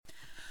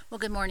Well,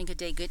 good morning, good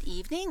day, good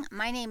evening.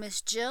 My name is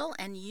Jill,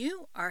 and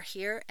you are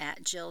here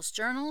at Jill's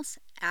Journals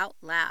Out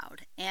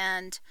Loud.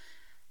 And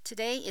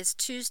today is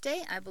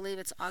Tuesday. I believe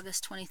it's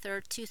August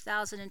 23rd,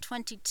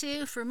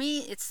 2022. For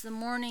me, it's the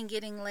morning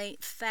getting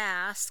late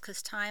fast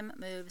because time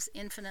moves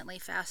infinitely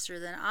faster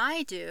than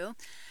I do.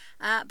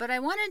 But I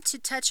wanted to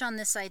touch on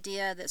this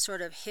idea that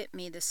sort of hit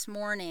me this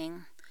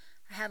morning.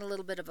 I had a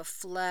little bit of a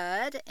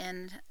flood,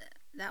 and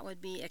that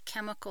would be a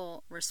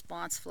chemical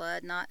response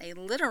flood, not a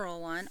literal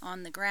one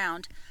on the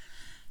ground.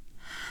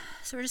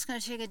 So we're just going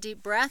to take a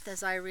deep breath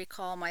as I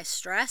recall my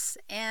stress,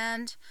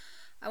 and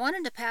I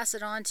wanted to pass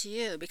it on to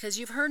you because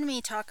you've heard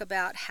me talk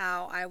about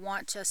how I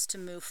want us to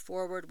move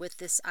forward with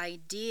this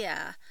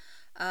idea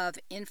of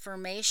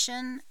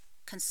information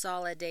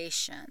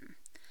consolidation.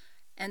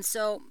 And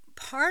so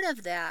part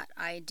of that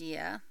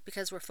idea,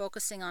 because we're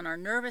focusing on our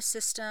nervous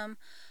system,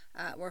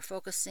 we're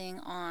focusing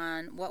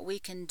on what we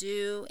can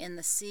do in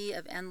the sea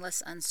of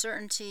endless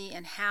uncertainty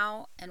and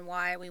how and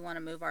why we want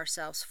to move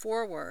ourselves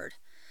forward.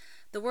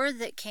 The word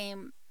that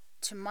came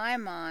to my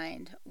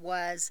mind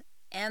was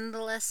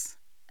endless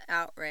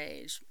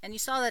outrage. And you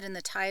saw that in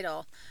the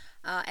title.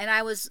 And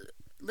I was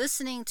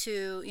listening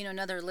to,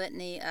 another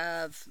litany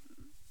of,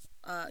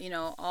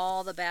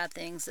 all the bad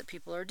things that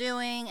people are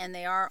doing, and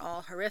they are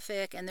all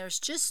horrific, and there's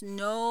just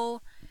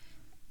no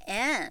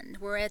end.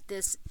 We're at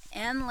this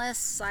endless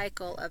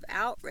cycle of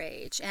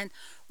outrage. And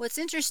what's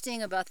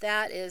interesting about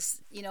that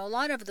is, a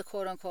lot of the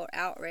quote unquote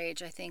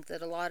outrage I think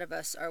that a lot of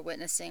us are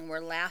witnessing, we're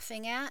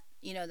laughing at.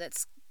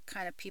 That's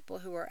kind of people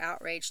who are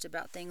outraged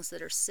about things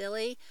that are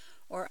silly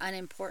or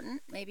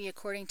unimportant, maybe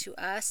according to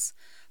us.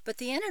 But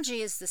the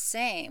energy is the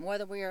same,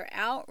 whether we are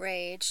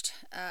outraged,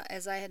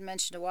 as I had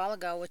mentioned a while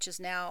ago, which is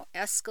now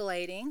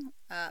escalating.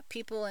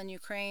 People in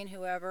Ukraine,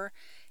 whoever,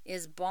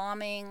 is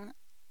bombing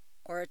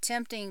or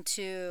attempting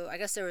to, I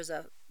guess there was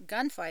a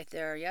gunfight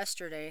there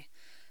yesterday,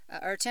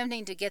 or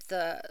attempting to get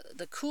the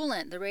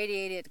coolant, the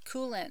radiated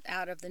coolant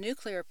out of the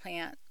nuclear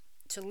plant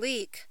to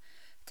leak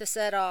to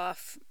set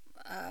off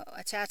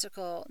a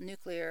tactical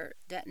nuclear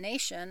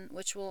detonation,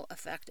 which will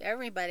affect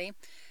everybody.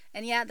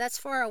 And yeah, that's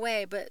far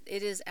away, but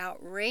it is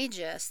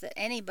outrageous that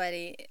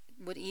anybody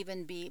would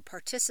even be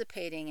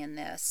participating in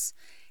this.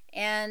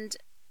 And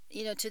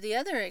to the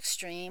other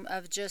extreme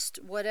of just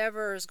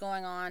whatever is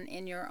going on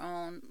in your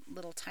own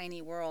little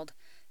tiny world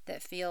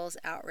that feels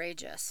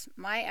outrageous.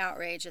 My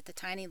outrage at the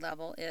tiny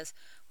level is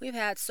we've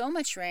had so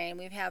much rain,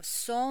 we've had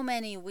so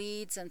many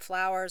weeds and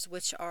flowers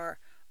which are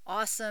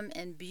awesome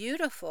and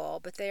beautiful,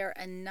 but they are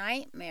a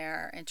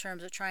nightmare in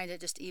terms of trying to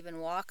just even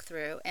walk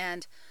through.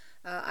 And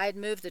I'd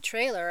moved the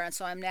trailer, and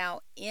so I'm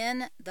now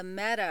in the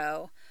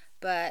meadow,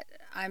 but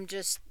I'm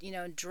just,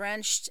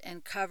 drenched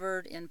and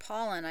covered in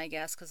pollen, I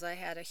guess, because I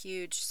had a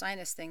huge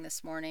sinus thing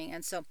this morning.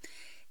 And so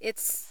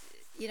it's,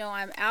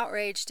 I'm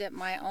outraged at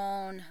my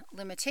own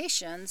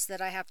limitations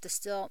that I have to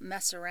still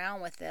mess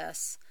around with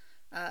this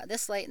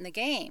late in the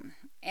game.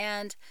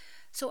 And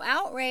so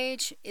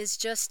outrage is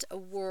just a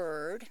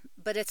word,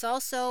 but it's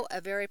also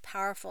a very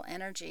powerful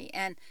energy.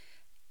 And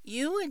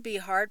you would be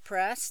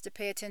hard-pressed to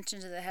pay attention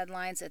to the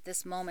headlines at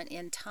this moment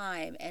in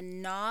time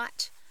and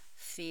not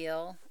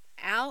feel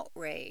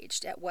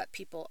outraged at what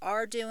people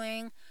are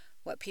doing,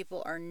 what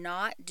people are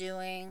not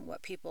doing,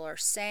 what people are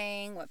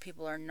saying, what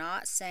people are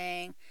not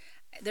saying.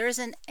 There's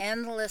an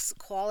endless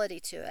quality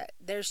to it.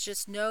 There's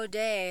just no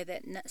day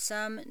that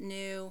some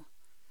new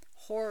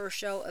horror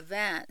show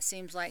event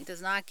seems like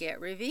does not get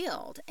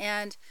revealed.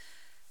 And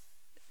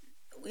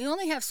we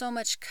only have so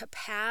much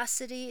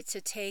capacity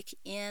to take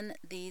in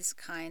these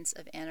kinds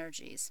of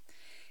energies.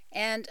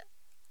 And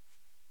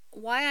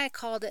why I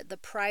called it the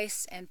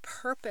price and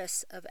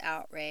purpose of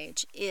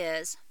outrage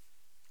is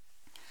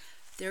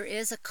there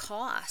is a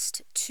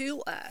cost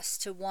to us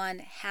to, one,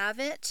 have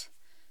it,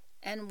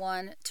 and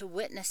one, to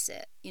witness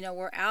it.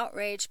 We're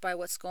outraged by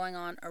what's going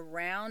on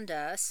around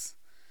us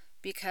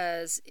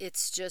because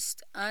it's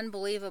just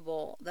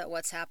unbelievable that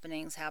what's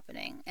happening is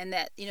happening, and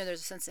that,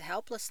 there's a sense of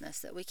helplessness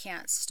that we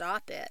can't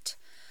stop it.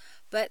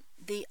 But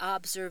the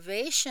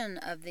observation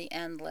of the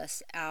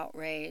endless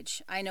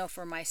outrage, I know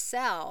for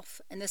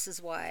myself, and this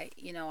is why,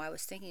 I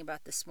was thinking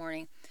about this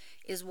morning,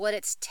 is what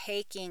it's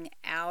taking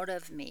out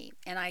of me.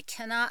 And I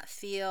cannot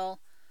feel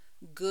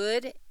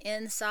good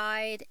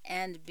inside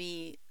and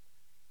be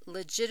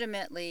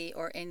legitimately,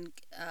 or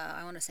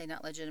I want to say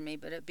not legitimately,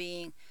 but it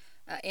being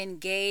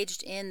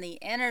engaged in the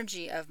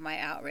energy of my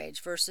outrage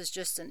versus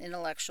just an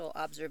intellectual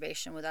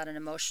observation without an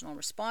emotional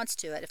response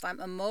to it. If I'm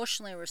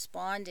emotionally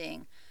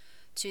responding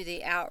to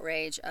the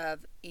outrage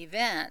of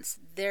events,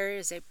 there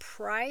is a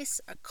price,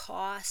 a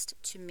cost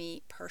to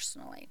me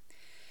personally.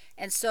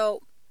 And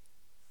so,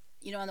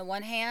 on the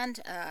one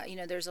hand,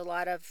 there's a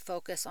lot of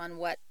focus on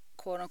what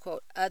quote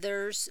unquote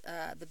others,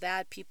 the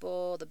bad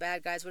people, the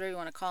bad guys, whatever you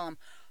want to call them,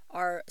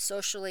 are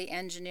socially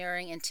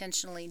engineering,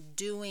 intentionally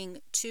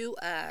doing to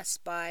us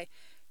by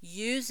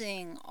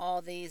using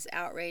all these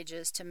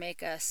outrages to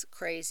make us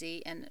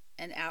crazy and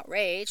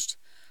outraged.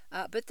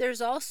 But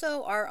there's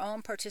also our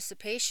own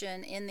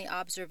participation in the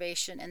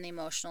observation and the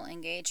emotional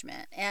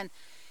engagement. And,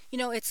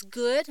 it's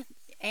good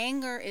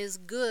anger is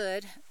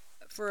good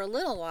for a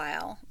little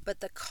while, but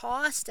the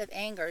cost of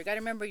anger, you got to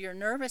remember your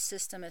nervous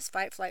system is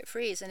fight, flight,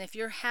 freeze. And if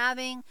you're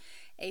having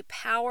a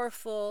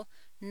powerful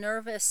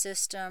nervous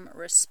system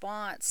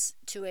response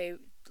to a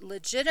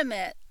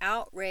legitimate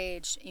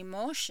outrage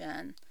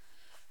emotion,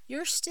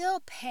 you're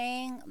still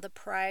paying the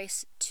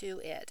price to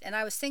it. And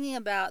I was thinking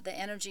about the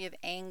energy of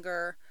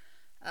anger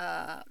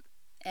and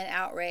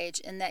outrage,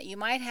 in that you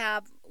might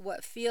have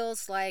what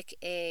feels like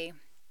a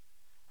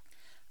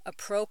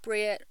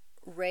appropriate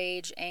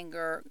rage,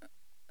 anger,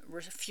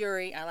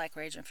 fury. I like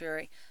rage and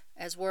fury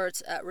as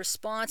words.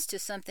 Response to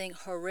something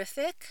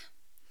horrific,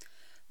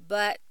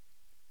 but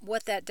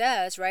what that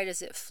does, right,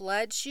 is it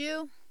floods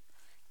you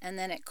and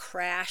then it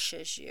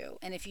crashes you.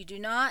 And if you do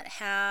not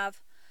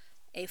have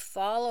a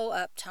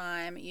follow-up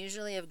time,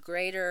 usually of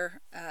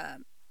greater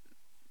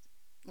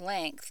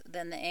length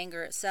than the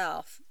anger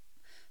itself,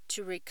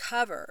 to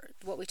recover,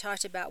 what we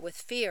talked about with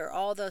fear,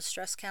 all those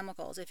stress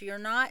chemicals, if you're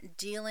not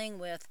dealing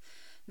with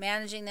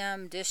managing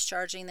them,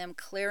 discharging them,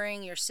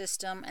 clearing your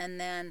system, and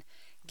then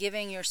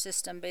giving your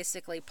system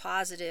basically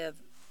positive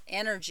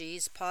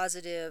energies,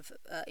 positive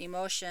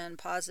emotion,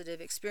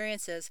 positive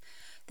experiences,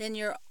 then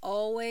you're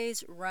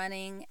always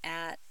running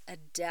at a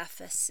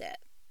deficit.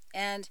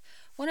 And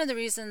one of the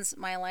reasons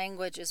my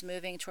language is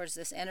moving towards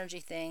this energy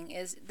thing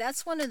is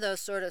that's one of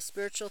those sort of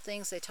spiritual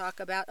things they talk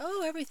about.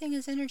 Oh, everything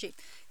is energy.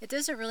 It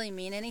doesn't really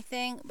mean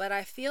anything, but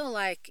I feel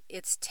like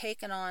it's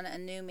taken on a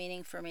new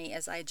meaning for me,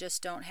 as I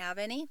just don't have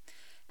any.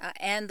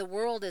 And the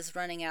world is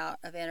running out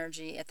of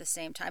energy at the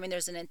same time. I mean,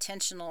 there's an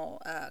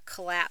intentional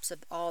collapse of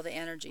all the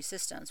energy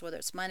systems, whether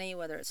it's money,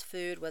 whether it's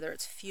food, whether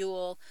it's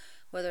fuel,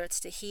 whether it's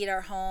to heat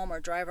our home or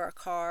drive our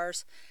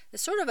cars.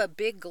 It's sort of a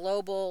big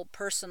global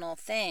personal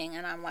thing.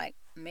 And I'm like,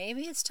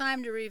 maybe it's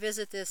time to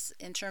revisit this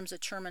in terms of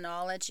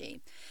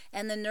terminology.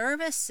 And the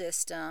nervous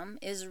system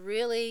is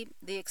really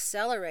the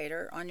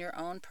accelerator on your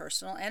own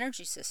personal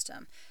energy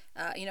system.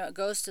 It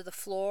goes to the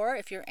floor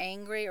if you're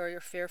angry or you're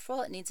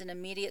fearful. It needs an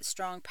immediate,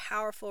 strong,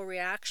 powerful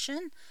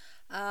reaction.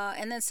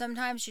 And then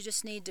sometimes you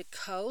just need to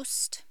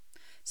coast.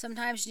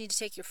 Sometimes you need to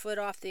take your foot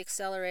off the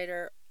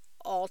accelerator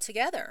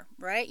altogether,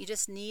 right? You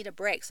just need a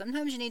break.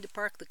 Sometimes you need to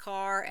park the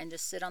car and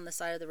just sit on the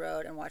side of the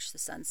road and watch the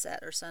sunset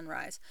or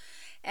sunrise.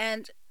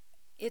 And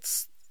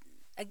it's,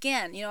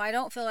 again, I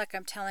don't feel like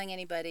I'm telling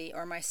anybody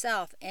or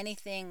myself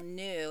anything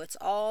new. It's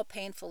all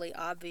painfully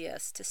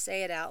obvious to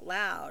say it out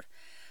loud.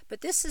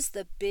 But this is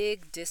the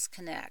big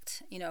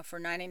disconnect, for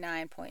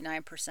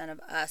 99.9% of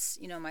us,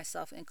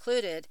 myself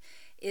included,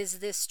 is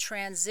this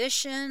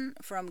transition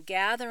from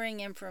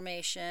gathering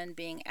information,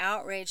 being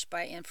outraged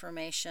by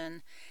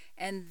information,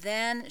 and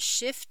then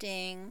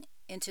shifting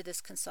into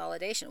this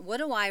consolidation. What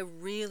do I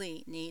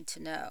really need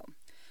to know,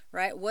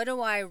 right? What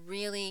do I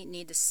really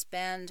need to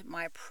spend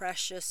my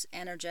precious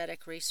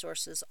energetic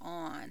resources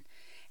on?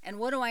 And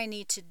what do I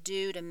need to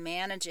do to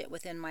manage it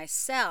within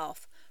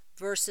myself?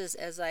 Versus,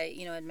 as I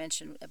had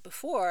mentioned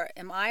before,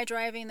 am I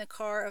driving the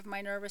car of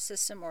my nervous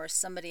system, or is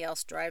somebody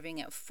else driving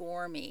it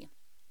for me?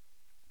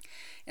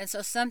 And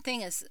so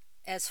something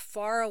as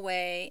far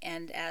away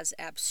and as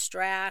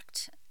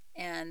abstract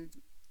and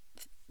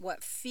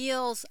what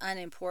feels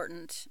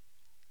unimportant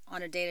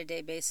on a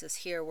day-to-day basis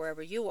here,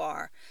 wherever you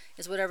are,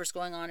 is whatever's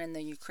going on in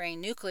the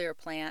Ukraine nuclear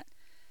plant.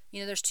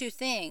 There's two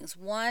things.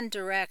 One,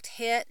 direct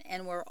hit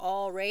and we're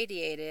all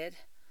radiated,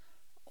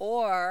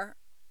 or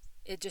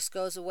it just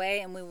goes away,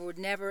 and we would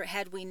never,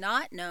 had we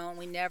not known,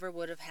 we never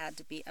would have had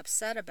to be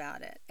upset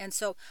about it. And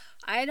so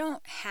I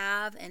don't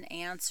have an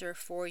answer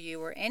for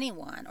you or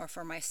anyone or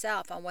for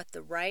myself on what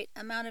the right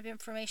amount of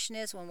information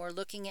is when we're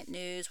looking at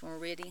news, when we're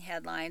reading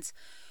headlines,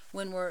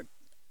 when we're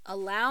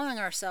allowing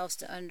ourselves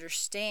to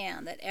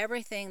understand that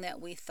everything that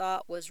we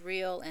thought was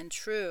real and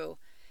true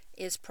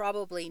is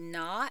probably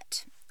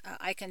not.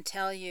 I can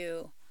tell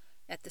you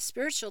at the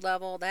spiritual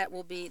level that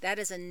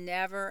is a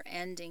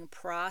never-ending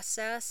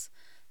process.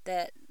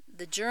 That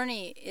the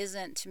journey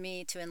isn't, to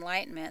me, to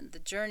enlightenment. The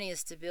journey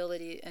is to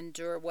ability to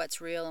endure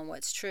what's real and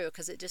what's true,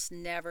 because it just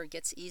never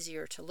gets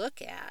easier to look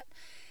at.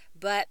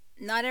 But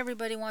not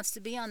everybody wants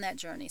to be on that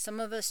journey. Some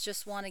of us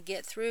just want to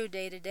get through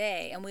day to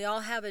day, and we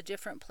all have a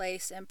different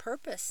place and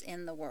purpose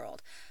in the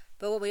world.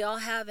 But what we all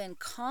have in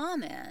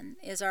common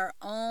is our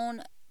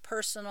own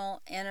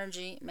personal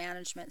energy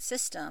management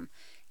system,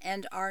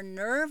 and our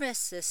nervous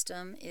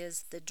system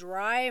is the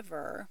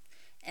driver,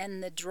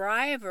 and the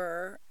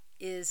driver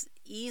is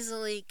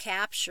easily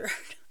captured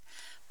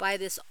by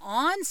this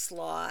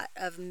onslaught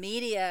of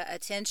media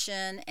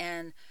attention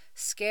and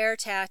scare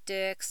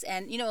tactics.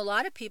 And a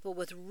lot of people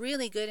with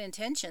really good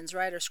intentions,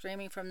 right, are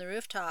screaming from the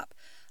rooftop,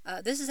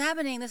 this is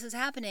happening, this is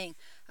happening.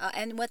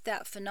 And what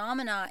that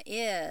phenomena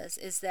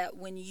is that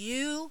when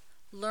you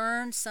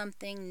learn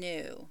something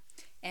new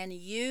and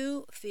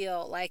you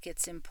feel like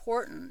it's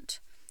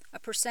important, a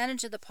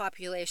percentage of the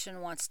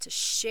population wants to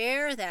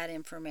share that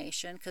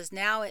information because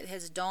now it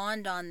has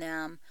dawned on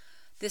them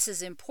this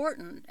is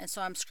important, and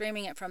so I'm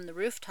screaming it from the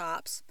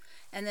rooftops.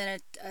 And then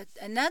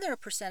another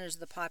percentage of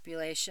the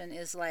population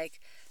is like,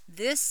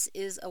 this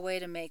is a way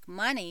to make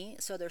money,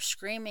 so they're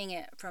screaming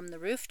it from the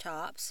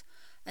rooftops.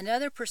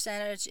 Another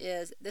percentage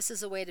is this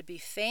is a way to be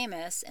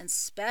famous and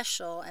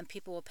special and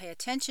people will pay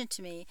attention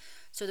to me,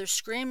 so they're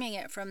screaming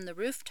it from the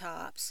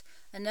rooftops.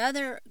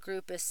 Another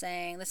group is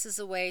saying this is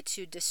a way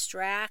to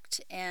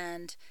distract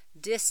and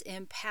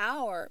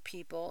disempower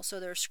people, so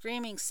they're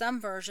screaming some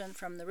version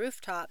from the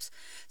rooftops.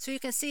 So you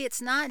can see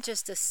it's not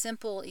just a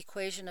simple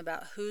equation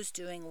about who's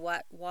doing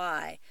what,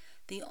 why.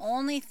 The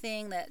only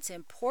thing that's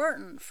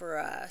important for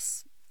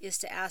us is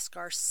to ask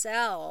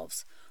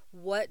ourselves,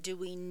 what do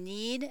we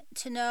need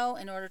to know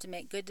in order to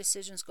make good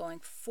decisions going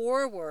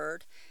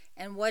forward?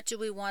 And what do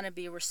we want to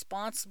be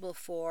responsible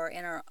for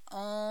in our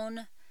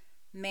own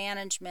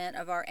management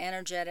of our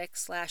energetic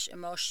 /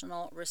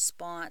 emotional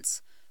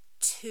response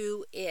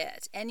to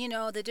it? And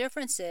the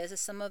difference is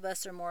some of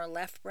us are more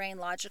left brain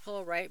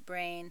logical, right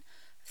brain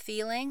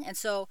feeling. And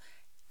so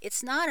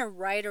it's not a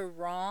right or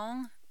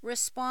wrong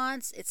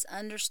response, it's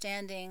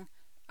understanding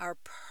our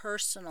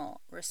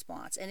personal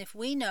response. And if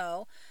we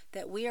know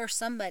that we are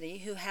somebody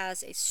who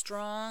has a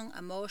strong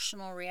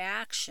emotional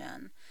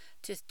reaction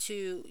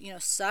to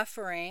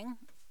suffering,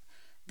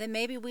 then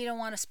maybe we don't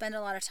want to spend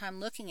a lot of time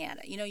looking at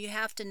it. You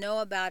have to know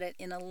about it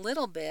in a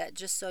little bit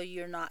just so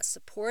you're not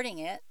supporting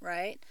it,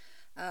 right?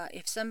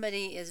 If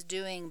somebody is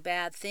doing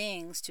bad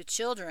things to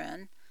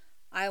children,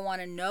 I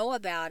want to know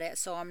about it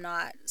so I'm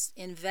not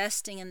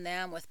investing in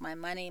them with my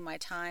money, my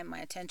time, my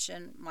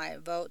attention, my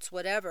votes,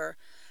 whatever.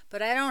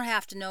 But I don't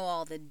have to know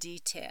all the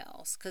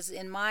details, because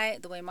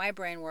the way my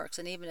brain works,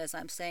 and even as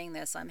I'm saying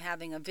this, I'm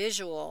having a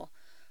visual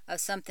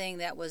of something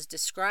that was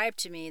described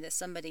to me that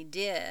somebody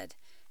did,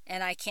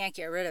 and I can't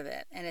get rid of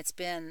it. And it's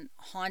been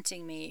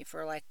haunting me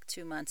for like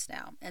 2 months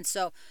now. And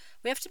so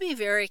we have to be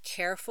very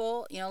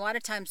careful. A lot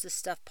of times this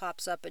stuff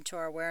pops up into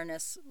our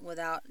awareness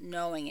without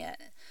knowing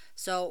it.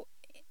 So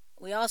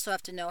we also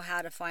have to know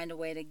how to find a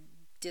way to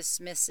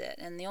dismiss it.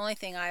 And the only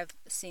thing I've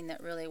seen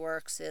that really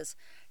works is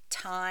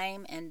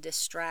time and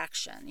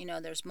distraction.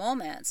 There's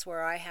moments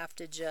where I have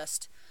to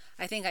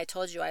I think I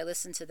told you I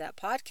listened to that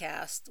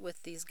podcast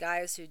with these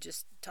guys who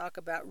just talk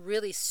about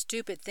really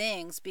stupid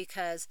things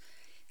because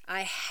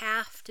I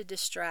have to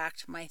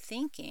distract my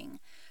thinking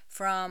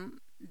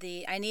from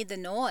I need the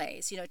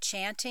noise.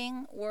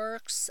 Chanting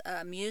works,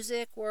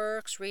 music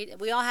works,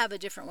 we all have a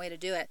different way to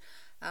do it.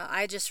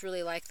 I just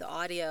really like the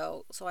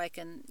audio so I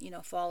can,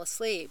 fall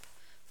asleep.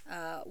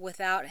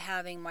 Without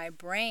having my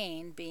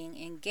brain being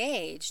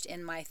engaged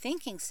in my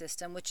thinking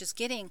system, which is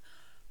getting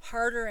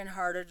harder and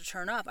harder to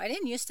turn off. I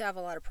didn't used to have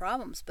a lot of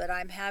problems, but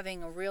I'm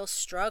having a real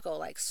struggle,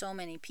 like so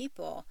many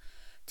people,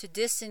 to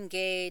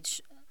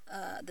disengage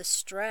the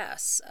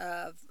stress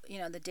of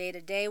the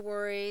day-to-day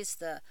worries,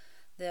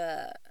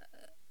 the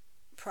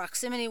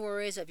proximity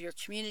worries of your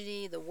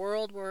community, the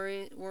world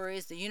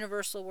worries, the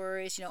universal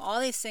worries,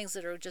 all these things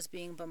that are just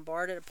being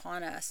bombarded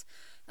upon us.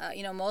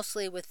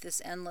 Mostly with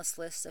this endless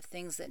list of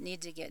things that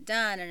need to get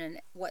done and in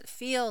what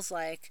feels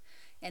like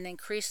an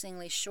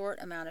increasingly short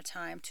amount of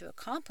time to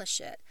accomplish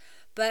it.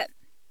 But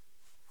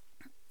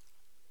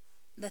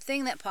the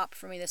thing that popped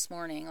for me this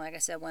morning, like I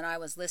said, when I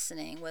was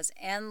listening, was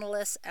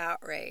endless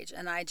outrage.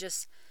 And I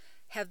just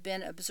have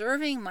been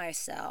observing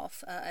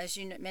myself. As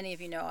many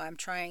of you know, I'm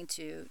trying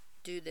to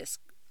do this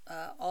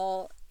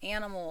all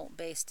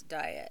animal-based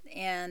diet.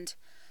 And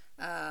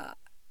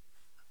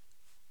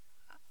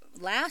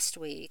last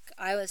week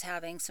I was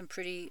having some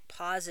pretty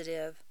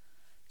positive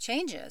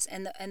changes,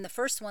 and the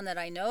first one that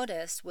I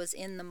noticed was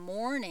in the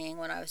morning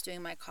when I was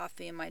doing my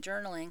coffee and my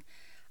journaling.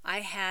 I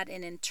had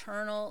an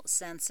internal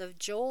sense of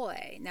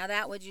joy. Now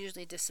that would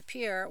usually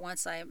disappear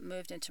once I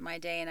moved into my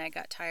day and I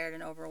got tired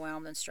and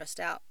overwhelmed and stressed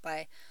out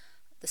by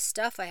the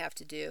stuff I have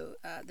to do.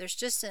 There's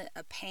just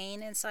a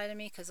pain inside of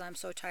me because I'm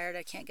so tired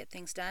I can't get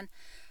things done.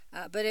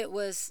 But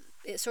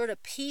it sort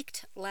of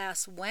peaked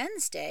last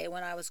Wednesday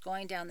when I was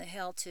going down the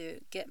hill to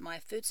get my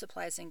food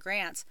supplies and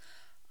grants.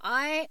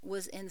 I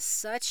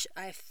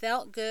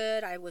felt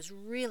good. I was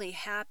really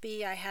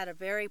happy. I had a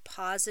very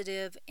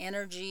positive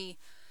energy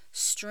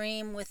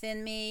stream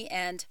within me.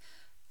 And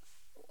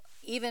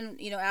even,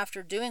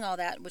 after doing all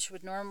that, which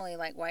would normally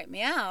wipe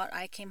me out,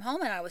 I came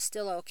home and I was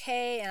still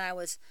okay. And I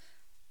was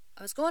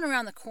going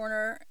around the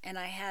corner and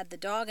I had the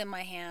dog in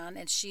my hand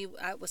and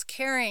I was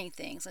carrying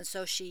things. And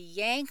so she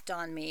yanked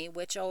on me,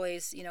 which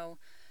always,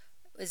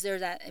 is there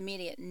that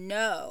immediate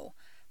no.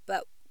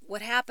 But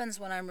what happens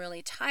when I'm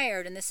really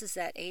tired, and this is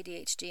that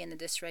ADHD and the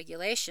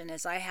dysregulation,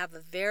 is I have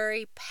a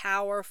very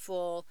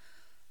powerful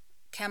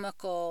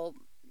chemical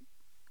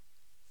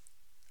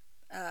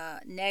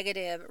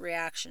negative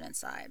reaction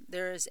inside.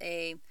 There's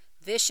a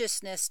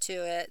viciousness to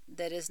it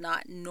that is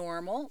not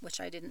normal, which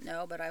I didn't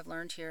know, but I've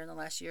learned here in the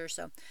last year or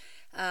so.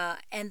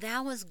 And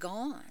that was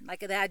gone.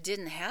 I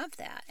didn't have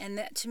that.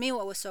 And to me,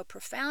 what was so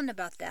profound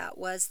about that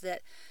was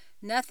that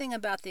nothing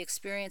about the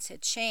experience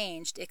had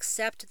changed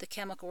except the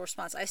chemical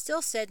response. I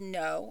still said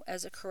no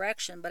as a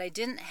correction, but I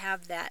didn't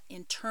have that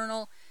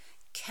internal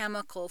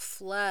chemical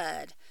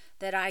flood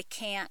that I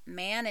can't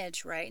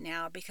manage right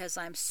now because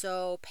I'm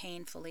so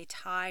painfully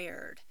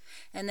tired.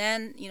 And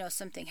then,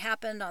 something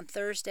happened on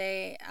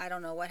Thursday. I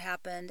don't know what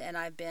happened, and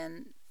I've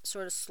been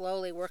sort of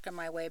slowly working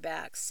my way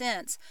back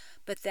since.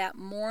 But that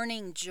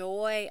morning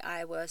joy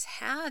I was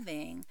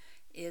having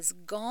is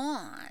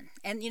gone.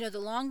 And, the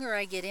longer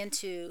I get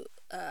into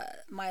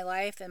my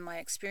life and my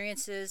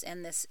experiences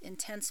and this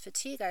intense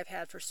fatigue I've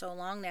had for so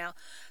long now,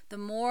 the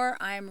more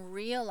I'm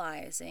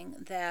realizing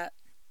that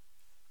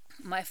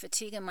my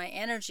fatigue and my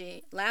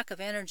lack of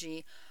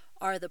energy,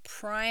 are the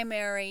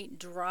primary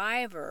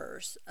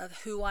drivers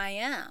of who I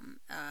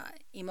am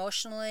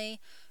emotionally,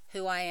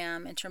 who I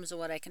am in terms of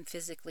what I can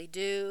physically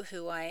do,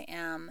 who I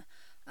am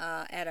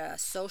at a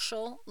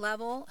social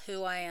level,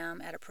 who I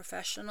am at a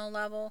professional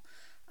level,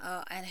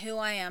 and who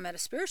I am at a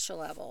spiritual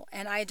level.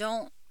 And I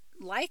don't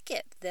like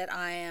it that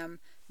I am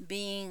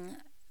being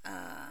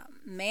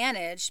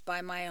managed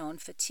by my own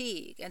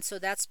fatigue. And so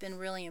that's been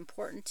really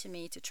important to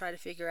me to try to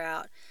figure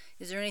out,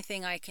 is there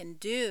anything I can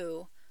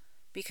do,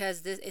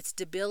 because it's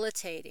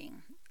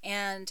debilitating.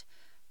 And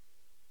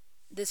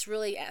this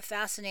really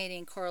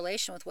fascinating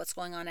correlation with what's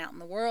going on out in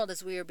the world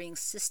is we are being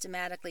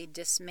systematically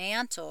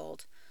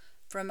dismantled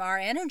from our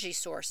energy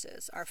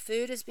sources. Our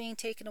food is being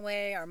taken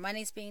away, our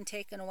money's being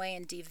taken away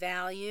and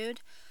devalued.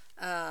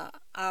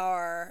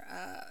 Our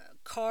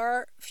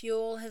car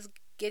fuel is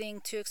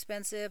getting too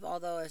expensive,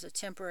 although as a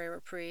temporary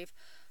reprieve.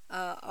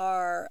 Not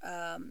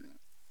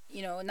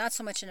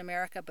so much in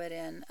America, but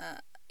in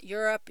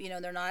Europe,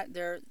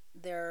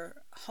 their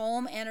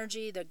home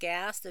energy, the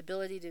gas, the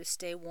ability to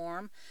stay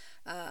warm.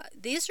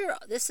 This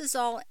is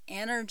all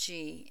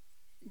energy,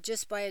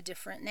 just by a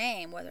different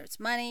name, whether it's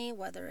money,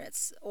 whether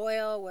it's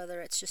oil,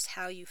 whether it's just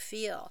how you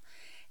feel.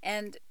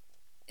 And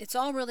it's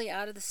all really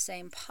out of the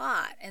same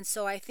pot. And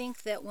so I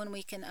think that when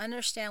we can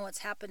understand what's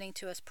happening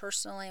to us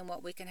personally and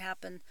what we can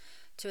happen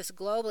to us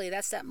globally,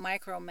 that's that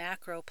micro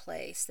macro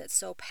place that's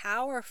so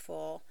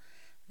powerful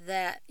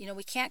that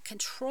we can't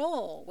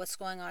control what's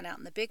going on out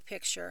in the big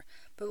picture,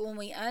 but when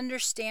we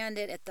understand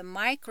it at the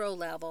micro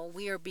level,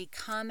 we are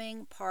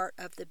becoming part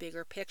of the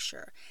bigger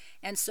picture.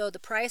 And so the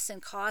price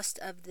and cost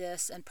of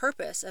this and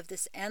purpose of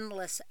this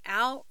endless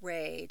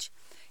outrage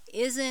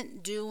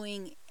isn't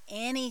doing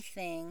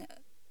anything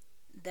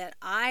that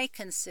I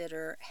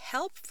consider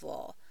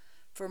helpful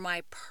for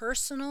my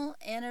personal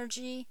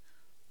energy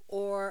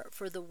or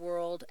for the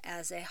world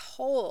as a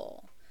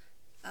whole.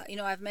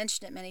 I've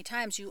mentioned it many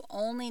times. You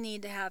only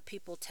need to have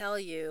people tell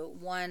you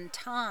one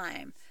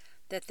time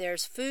that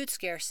there's food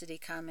scarcity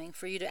coming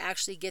for you to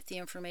actually get the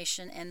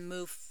information and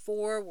move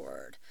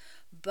forward.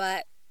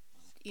 But,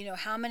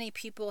 how many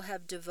people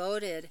have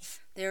devoted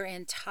their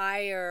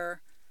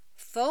entire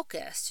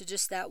focus to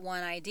just that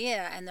one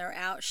idea, and they're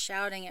out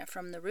shouting it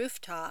from the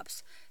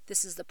rooftops?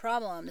 This is the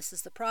problem, this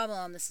is the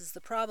problem, this is the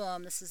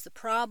problem, this is the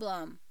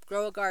problem.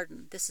 Grow a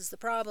garden. This is the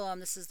problem,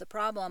 this is the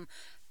problem.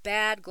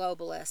 Bad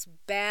globalists,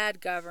 bad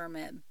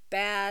government,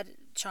 bad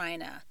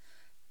China.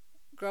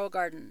 Grow a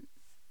garden.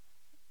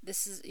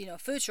 This is,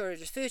 food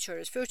shortages, food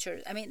shortages, food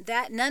shortages. I mean,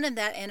 none of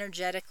that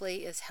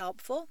energetically is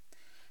helpful.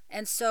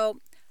 And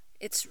so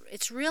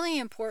it's really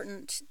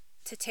important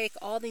to take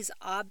all these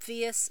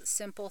obvious,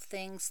 simple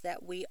things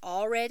that we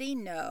already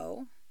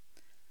know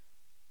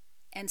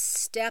and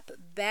step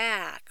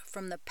back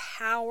from the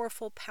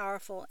powerful,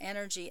 powerful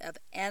energy of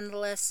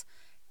endless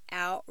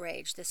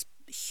outrage, this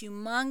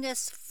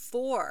humongous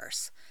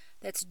force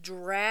that's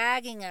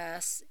dragging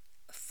us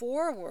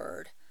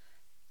forward,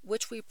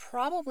 which we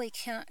probably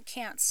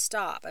can't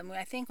stop. I mean,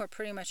 I think we're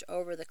pretty much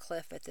over the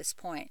cliff at this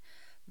point,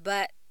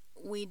 but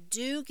we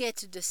do get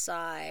to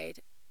decide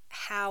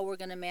how we're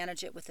going to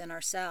manage it within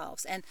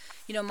ourselves. And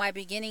my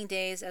beginning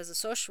days as a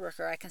social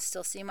worker, I can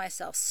still see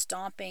myself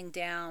stomping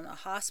down a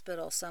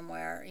hospital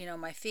somewhere,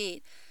 my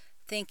feet,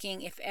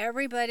 thinking if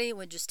everybody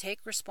would just take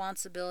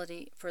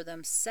responsibility for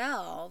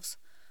themselves,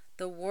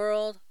 the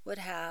world would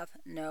have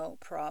no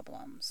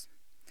problems.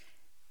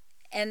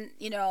 And,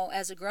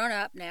 as a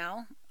grown-up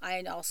now,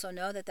 I also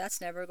know that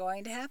that's never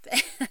going to happen.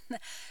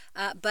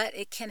 But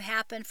it can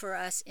happen for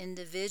us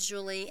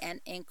individually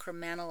and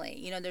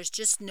incrementally. There's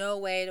just no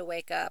way to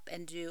wake up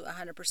and do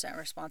 100%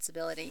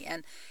 responsibility.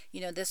 And,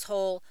 this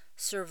whole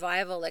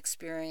survival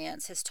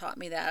experience has taught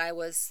me that. I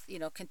was,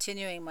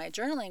 continuing my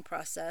journaling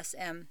process,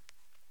 and,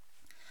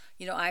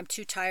 I'm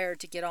too tired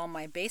to get all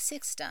my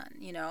basics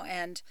done,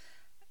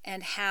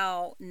 and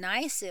how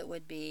nice it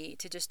would be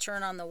to just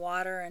turn on the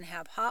water and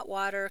have hot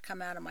water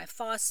come out of my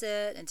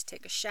faucet, and to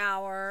take a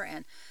shower,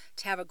 and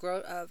to have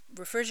a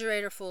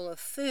refrigerator full of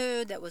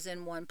food that was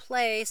in one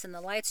place and the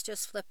lights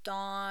just flipped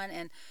on,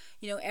 and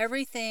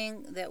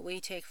everything that we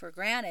take for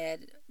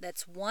granted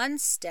that's one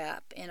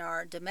step in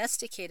our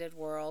domesticated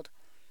world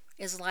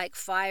is like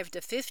 5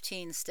 to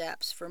 15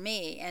 steps for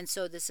me. And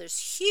so this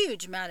is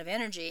huge amount of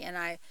energy, and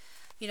I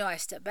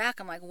step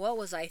back, I'm like, what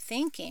was I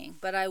thinking?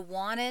 But I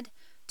wanted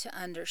to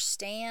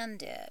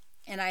understand it,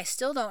 and I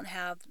still don't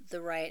have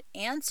the right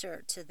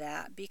answer to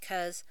that,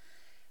 because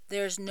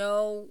there's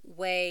no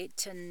way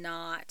to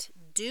not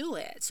do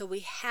it. So we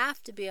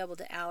have to be able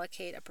to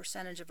allocate a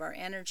percentage of our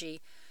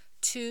energy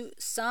to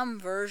some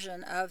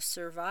version of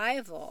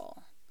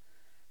survival.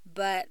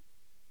 But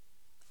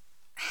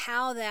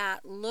how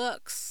that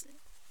looks,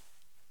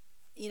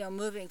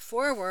 moving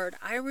forward,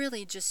 I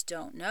really just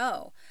don't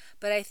know.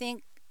 But I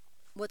think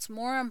what's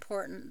more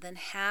important than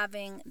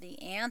having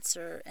the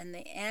answer and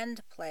the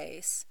end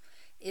place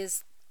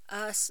is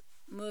us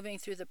moving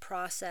through the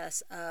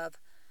process of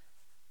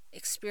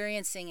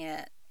experiencing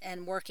it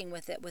and working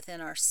with it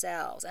within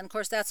ourselves. And of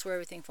course, that's where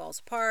everything falls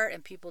apart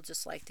and people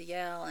just like to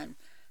yell and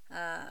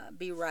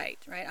be right?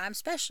 I'm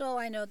special,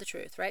 I know the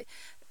truth, right?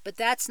 But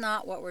that's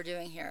not what we're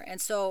doing here.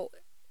 And so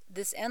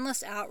this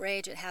endless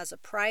outrage, it has a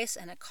price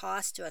and a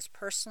cost to us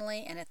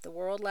personally and at the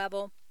world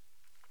level,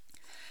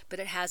 but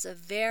it has a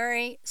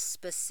very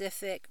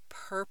specific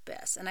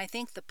purpose. And I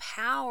think the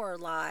power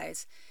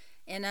lies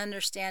in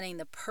understanding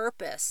the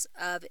purpose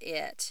of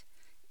it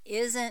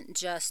isn't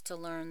just to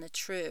learn the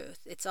truth.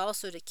 It's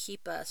also to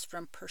keep us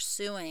from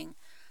pursuing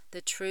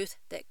the truth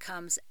that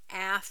comes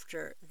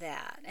after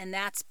that. And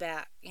that's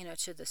back,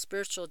 to the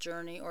spiritual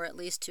journey, or at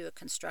least to a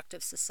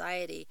constructive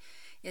society,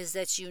 is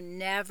that you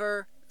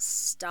never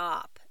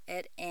stop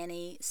at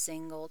any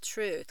single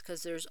truth,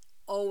 because there's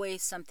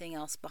always something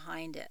else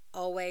behind it.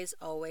 Always,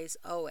 always,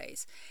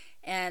 always.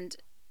 And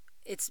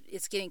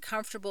it's getting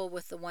comfortable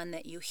with the one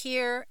that you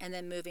hear and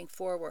then moving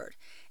forward.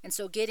 And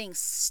so getting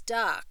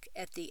stuck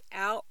at the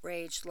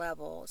outrage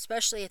level,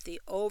 especially at the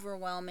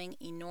overwhelming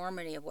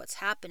enormity of what's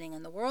happening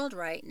in the world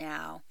right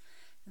now,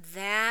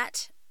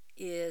 that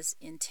is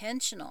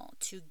intentional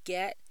to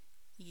get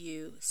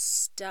you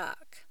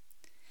stuck.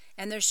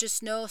 And there's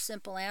just no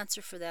simple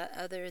answer for that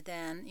other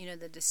than,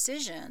 the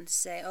decision to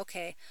say,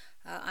 okay,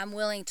 I'm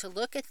willing to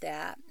look at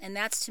that. And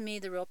that's, to me,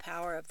 the real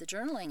power of the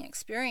journaling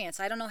experience.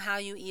 I don't know how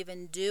you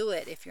even do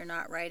it if you're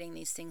not writing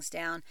these things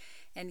down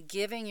and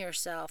giving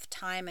yourself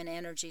time and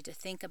energy to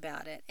think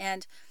about it.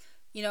 And,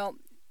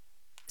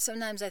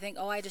 sometimes I think,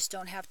 I just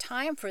don't have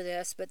time for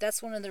this. But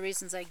that's one of the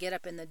reasons I get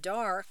up in the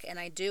dark and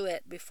I do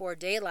it before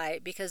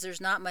daylight, because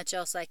there's not much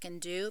else I can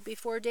do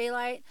before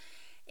daylight.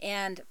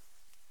 And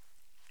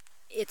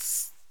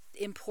it's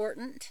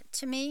important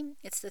to me.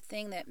 It's the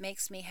thing that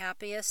makes me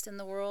happiest in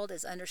the world,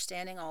 is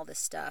understanding all this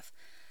stuff.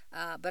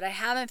 But I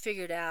haven't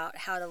figured out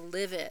how to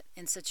live it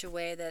in such a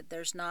way that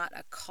there's not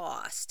a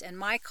cost. And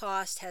my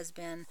cost has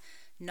been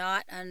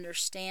not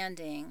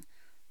understanding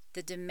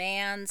the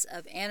demands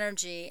of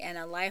energy and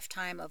a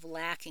lifetime of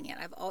lacking it.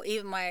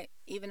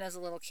 Even as a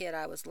little kid,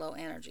 I was low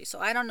energy. So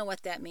I don't know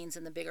what that means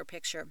in the bigger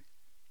picture.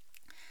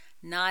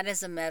 Not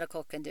as a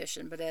medical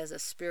condition, but as a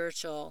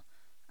spiritual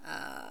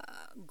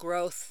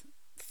growth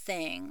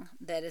thing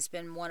that has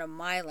been one of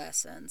my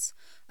lessons.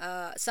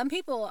 Some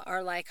people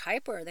are like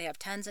hyper. They have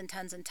tons and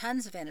tons and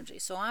tons of energy.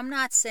 So I'm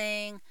not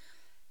saying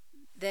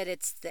that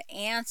it's the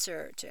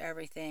answer to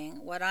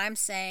everything. What I'm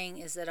saying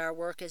is that our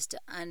work is to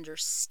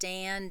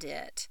understand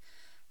it.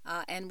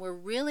 And we're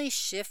really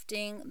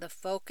shifting the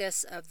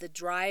focus of the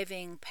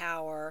driving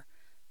power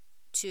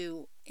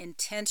to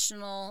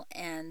intentional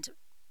and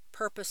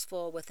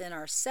purposeful within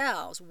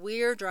ourselves.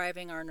 We're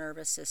driving our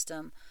nervous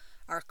system,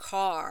 our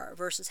car,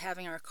 versus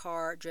having our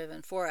car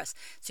driven for us.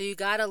 So you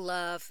got to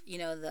love,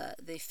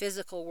 the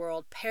physical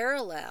world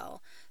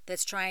parallel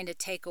that's trying to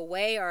take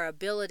away our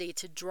ability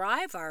to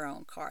drive our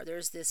own car.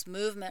 There's this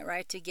movement,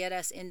 right, to get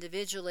us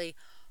individually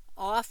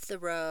off the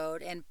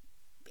road and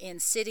in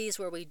cities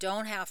where we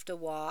don't have to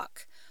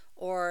walk,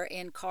 or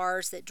in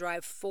cars that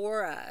drive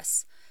for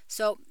us.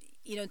 So,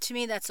 to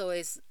me, that's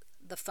always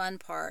the fun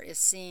part, is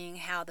seeing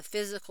how the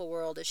physical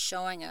world is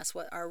showing us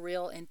what our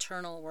real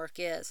internal work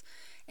is.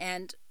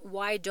 And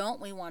why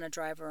don't we want to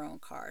drive our own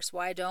cars?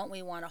 Why don't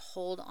we want to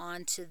hold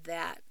on to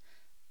that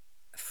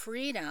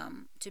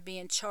freedom to be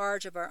in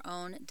charge of our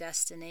own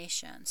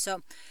destination?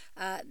 So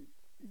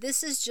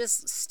this is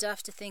just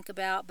stuff to think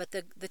about. But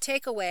the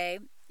takeaway,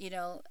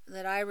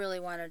 that I really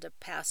wanted to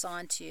pass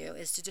on to you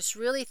is to just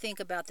really think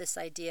about this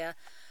idea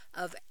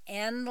of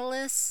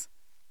endless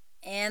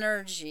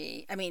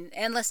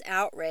endless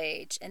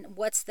outrage, and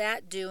what's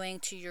that doing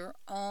to your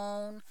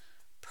own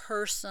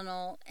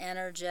personal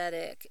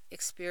energetic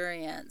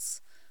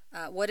experience.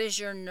 What is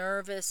your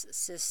nervous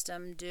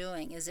system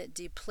doing? Is it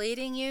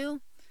depleting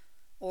you,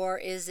 or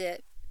is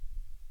it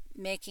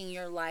making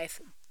your life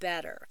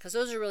better? Because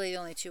those are really the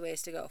only two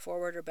ways to go,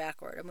 forward or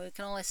backward. And we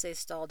can only stay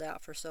stalled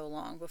out for so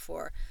long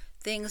before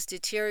things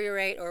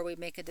deteriorate or we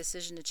make a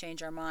decision to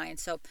change our mind.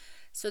 So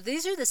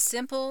these are the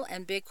simple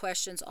and big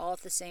questions all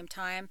at the same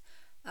time.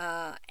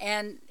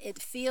 And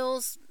it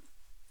feels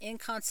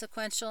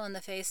inconsequential in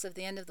the face of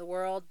the end of the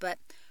world, but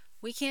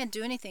we can't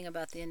do anything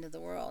about the end of the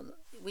world.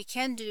 We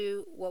can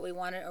do what we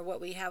want, or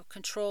what we have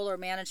control or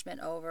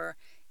management over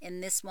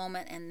in this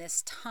moment and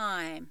this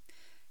time.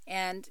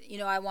 And,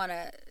 I want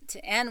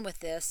to end with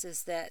this,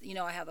 is that,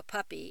 I have a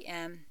puppy,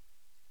 and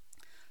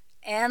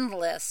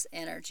endless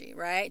energy,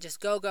 right? Just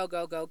go, go,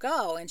 go, go,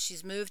 go. And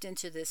she's moved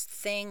into this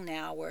thing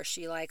now where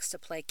she likes to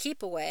play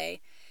keep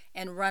away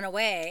and run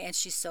away. And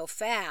she's so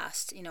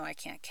fast, I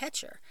can't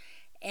catch her.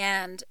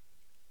 And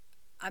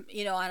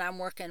and I'm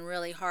working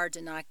really hard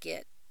to not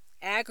get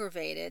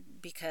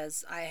aggravated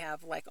because I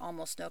have like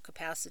almost no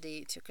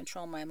capacity to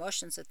control my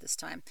emotions at this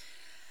time.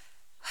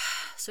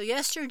 So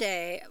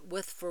yesterday,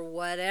 for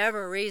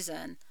whatever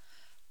reason,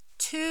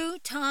 2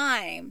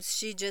 times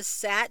she just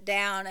sat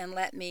down and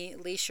let me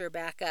leash her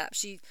back up.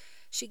 She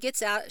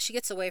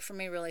gets away from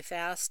me really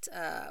fast.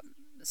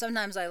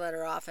 Sometimes I let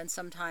her off, and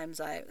sometimes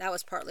that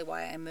was partly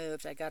why I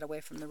moved. I got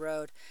away from the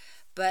road.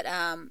 But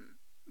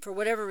for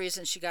whatever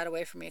reason, she got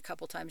away from me a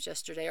couple times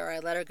yesterday, or I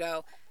let her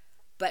go.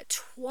 But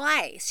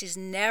twice, she's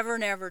never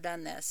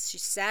done this. She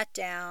sat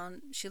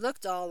down. She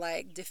looked all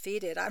like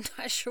defeated. I'm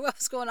not sure what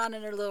was going on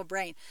in her little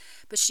brain,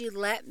 but she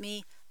let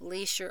me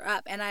leash her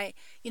up. And I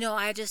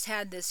just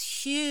had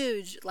this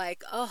huge,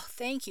 like, oh,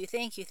 thank you,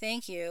 thank you,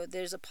 thank you.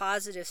 There's a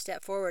positive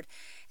step forward.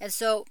 And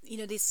so,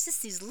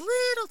 these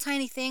little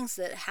tiny things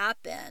that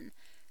happen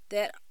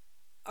that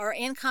are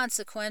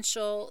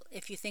inconsequential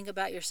if you think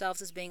about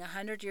yourselves as being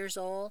 100 years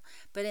old.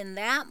 But in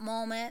that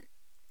moment,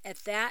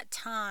 at that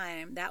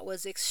time, that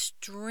was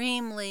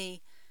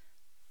extremely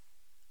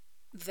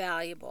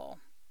valuable.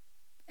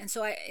 And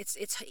so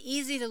it's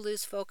easy to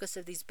lose focus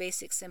of these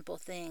basic simple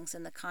things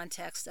in the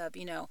context of,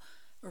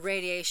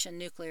 radiation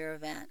nuclear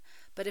event.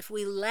 But if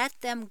we let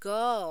them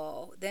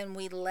go, then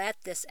we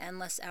let this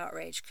endless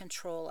outrage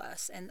control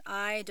us. And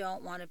I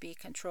don't want to be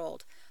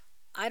controlled.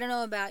 I don't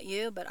know about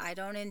you, but I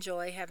don't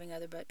enjoy having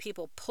other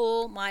people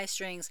pull my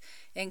strings,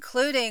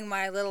 including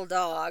my little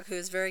dog,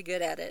 who's very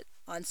good at it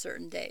on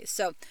certain days.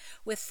 So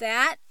with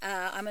that,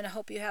 I'm going to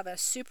hope you have a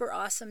super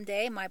awesome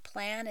day. My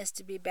plan is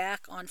to be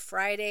back on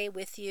Friday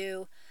with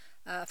you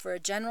for a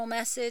general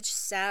message,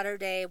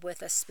 Saturday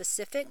with a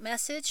specific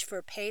message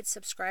for paid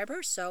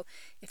subscribers. So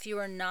if you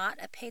are not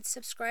a paid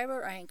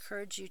subscriber, I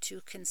encourage you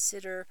to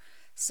consider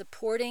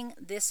supporting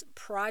this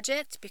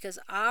project, because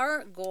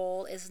our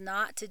goal is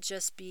not to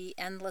just be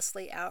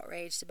endlessly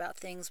outraged about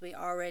things we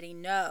already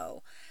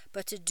know,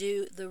 but to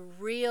do the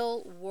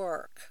real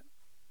work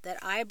that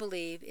I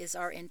believe is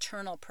our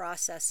internal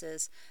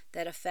processes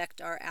that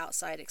affect our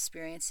outside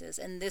experiences.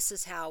 And this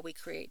is how we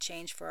create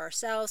change for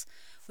ourselves.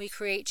 We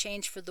create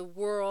change for the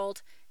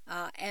world.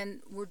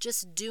 And we're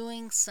just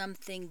doing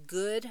something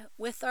good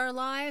with our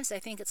lives. I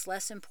think it's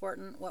less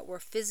important what we're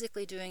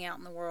physically doing out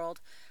in the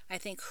world. I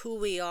think who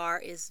we are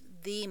is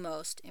the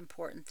most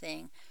important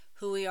thing.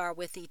 Who we are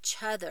with each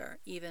other,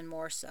 even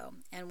more so.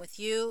 And with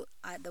you,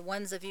 the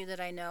ones of you that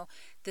I know,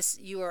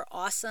 you are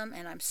awesome,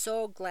 and I'm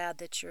so glad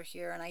that you're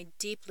here. And I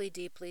deeply,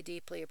 deeply,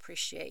 deeply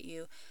appreciate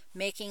you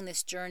making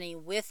this journey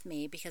with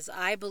me, because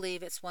I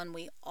believe it's one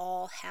we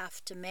all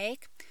have to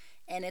make.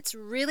 And it's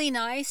really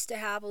nice to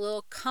have a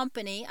little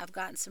company. I've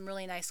gotten some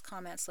really nice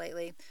comments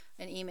lately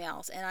and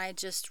emails, and I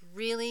just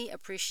really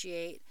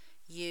appreciate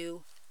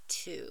you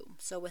too.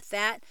 So with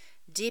that,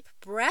 deep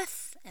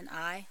breath, and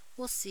I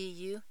will see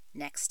you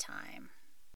next time.